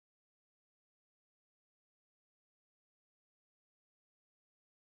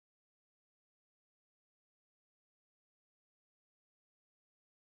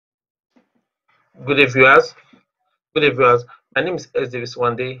Good day, viewers. Good day, viewers. My name is S-Davies.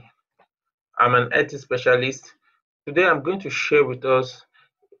 One day, I'm an IT specialist. Today, I'm going to share with us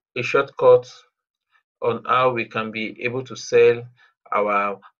a shortcut on how we can be able to sell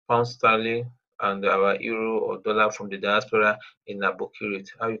our pound sterling and our euro or dollar from the diaspora in ABOKI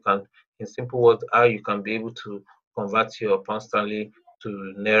rate. How you can, in simple words, how you can be able to convert your pound sterling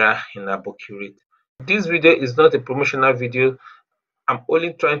to Naira in ABOKI rate. This video is not a promotional video. I'm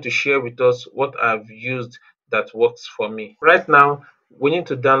only trying to share with us what I've used that works for me. Right now, we need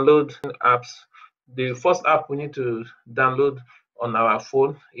to download apps. The first app we need to download on our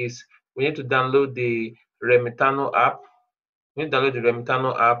phone is we need to download the Remitano app. We need to download the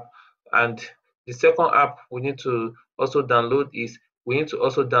Remitano app, and the second app we need to also download is we need to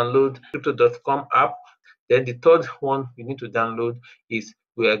also download crypto.com app. Then the third one we need to download is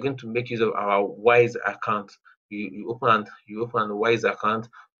we are going to make use of our Wise account. You open a Wise account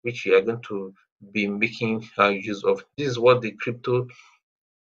which you are going to be making use of. This is what the crypto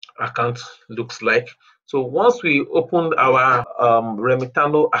account looks like. So once we open our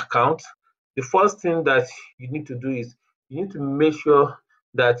Remitano account, the first thing that you need to do is you need to make sure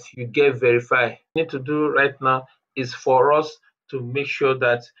that you get verified. What you need to do right now is for us to make sure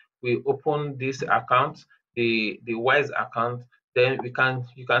that we open this account, the Wise account. Then you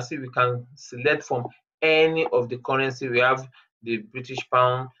can see we can select from any of the currency. We have the British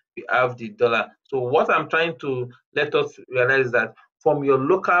pound, we have the dollar. So what I'm trying to let us realize is that from your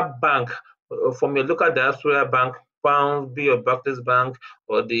local bank, from your local diaspora bank, pound, be your Barclays Bank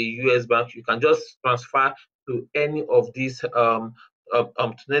or the US bank, you can just transfer to any of these to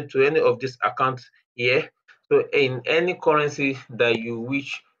any of these accounts here. So in any currency that you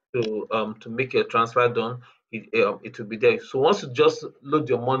wish to make your transfer done, it will be there. So once you just load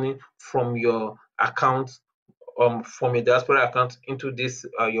your money from your account, from a diaspora account into this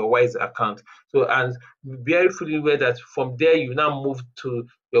your Wise account. So and be very fully aware that from there you now move to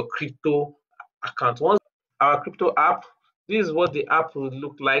your crypto account. Once our crypto app, this is what the app will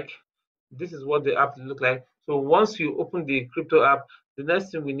look like. This is what the app will look like. So once you open the crypto app, the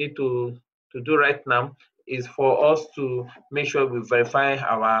next thing we need to do right now is for us to make sure we verify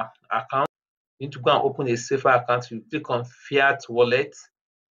our account. You need to go and open a Sepa account. You click on Fiat Wallet.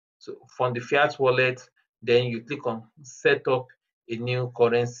 So from the Fiat Wallet, then you click on set up a new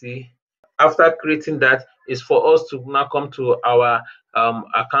currency. After creating that, is for us to now come to our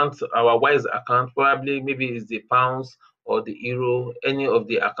account, our Wise account. Probably maybe it's the pounds or the euro, any of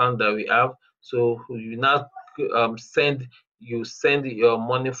the account that we have. So you now send your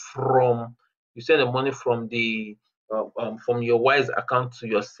money from the from your Wise account to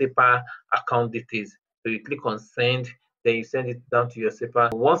your Sepa account details. So you click on send, then you send it down to your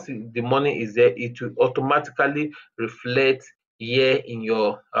Sepa. Once the money is there, it will automatically reflect here in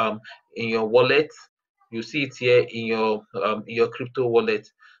your wallet. You see it here in your crypto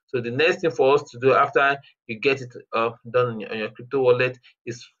wallet. So the next thing for us to do after you get it done on your crypto wallet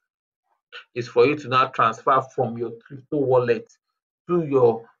is for you to now transfer from your crypto wallet to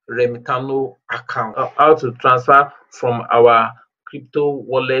your Remitano account. How to transfer from our crypto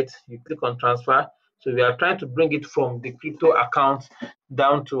wallet? You click on transfer. So we are trying to bring it from the crypto account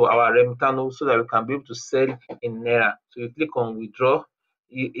down to our Remitano so that we can be able to sell in Naira. So you click on withdraw.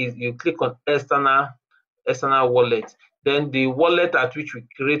 You click on external wallet. Then the wallet at which we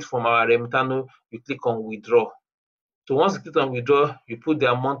create from our Remitano, you click on withdraw. So once you click on withdraw, you put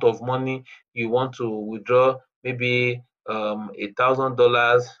the amount of money you want to withdraw, maybe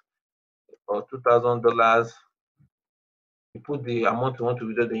 $1,000 or $2,000. You put the amount you want to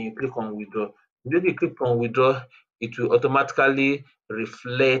withdraw, then you click on withdraw. When you click on withdraw, it will automatically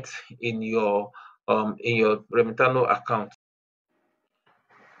reflect in your Remitano account.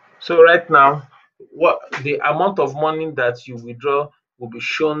 So right now, what the amount of money that you withdraw will be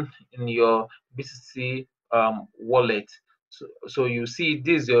shown in your BTC wallet. So you see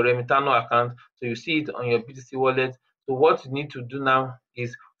this is your Remitano account. So you see it on your BTC wallet. So what you need to do now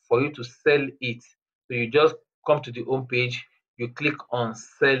is for you to sell it. So you just come to the home page, you click on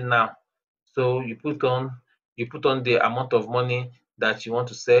sell now. So you put on the amount of money that you want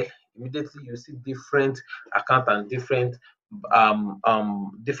to sell. Immediately you see different account and different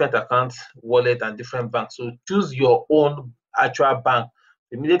accounts, wallet, and different banks. So choose your own actual bank.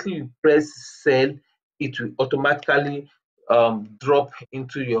 Immediately you press sell, it will automatically drop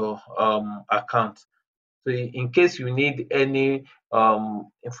into your account. So in case you need any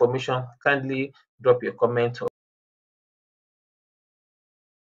information, kindly drop your comment